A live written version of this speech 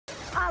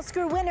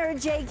Oscar winner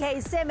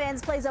J.K.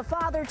 Simmons plays a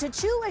father to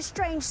two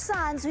estranged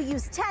sons who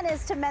use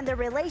tennis to mend their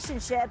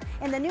relationship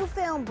in the new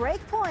film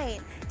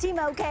Breakpoint. Team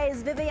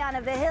OK's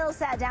Viviana Vigil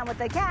sat down with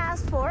the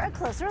cast for a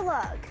closer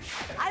look.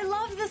 I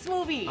loved this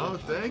movie. Oh,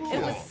 thank you.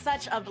 It was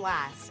such a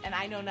blast, and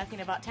I know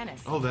nothing about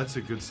tennis. Oh, that's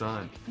a good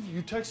sign.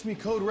 You text me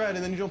code red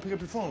and then you don't pick up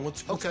your phone.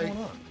 What's going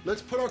on?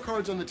 Let's put our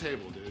cards on the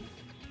table, dude.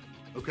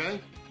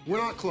 Okay? We're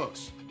not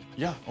close.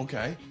 Yeah,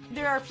 okay.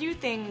 There are few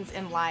things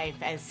in life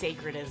as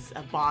sacred as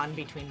a bond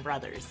between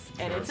brothers,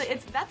 and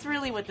that's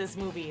really what this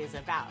movie is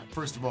about.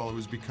 First of all, it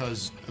was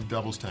because of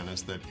doubles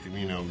tennis that,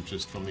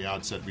 just from the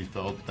outset we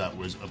felt that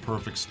was a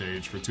perfect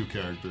stage for two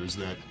characters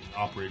that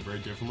operate very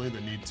differently,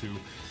 that need to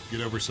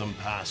get over some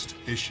past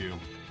issue.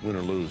 Win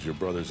or lose, your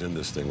brother's in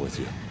this thing with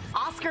you.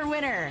 Oscar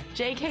winner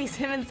J.K.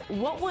 Simmons,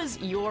 what was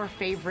your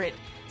favorite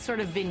sort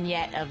of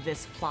vignette of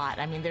this plot?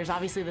 I mean, there's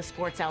obviously the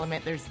sports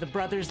element, there's the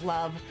brothers'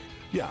 love.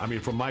 Yeah, I mean,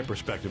 from my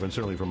perspective, and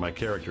certainly from my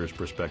character's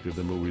perspective,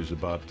 the movie is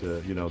about,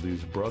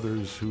 these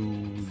brothers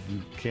who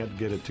can't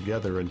get it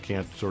together and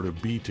can't sort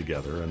of be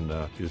together, and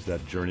is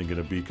that journey going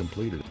to be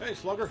completed? Hey,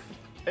 Slugger.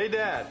 Hey,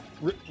 Dad.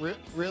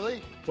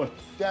 Really? What?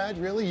 Dad,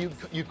 really?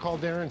 You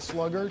called Darren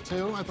Slugger,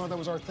 too? I thought that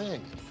was our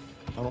thing.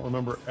 I don't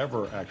remember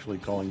ever actually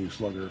calling you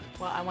Slugger.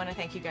 Well, I want to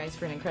thank you guys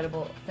for an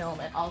incredible film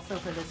and also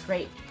for this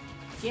great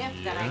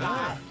gift that I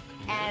got.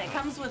 And it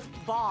comes with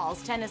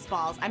balls, tennis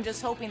balls. I'm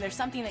just hoping there's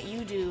something that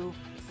you do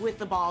with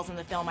the balls in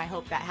the film. I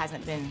hope that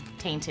hasn't been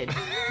tainted.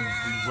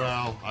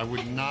 Well, I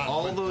would not.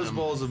 All those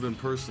balls have been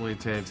personally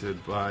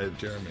tainted by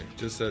Jeremy,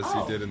 just as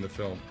he did in the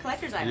film.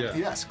 Collector's items. Yeah.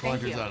 Yes,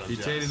 collector's items. He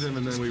tainted them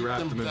and then we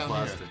wrapped them in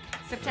plastic.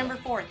 September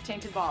 4th,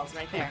 tainted balls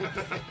right there.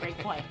 Great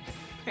point.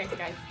 Thanks,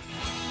 guys.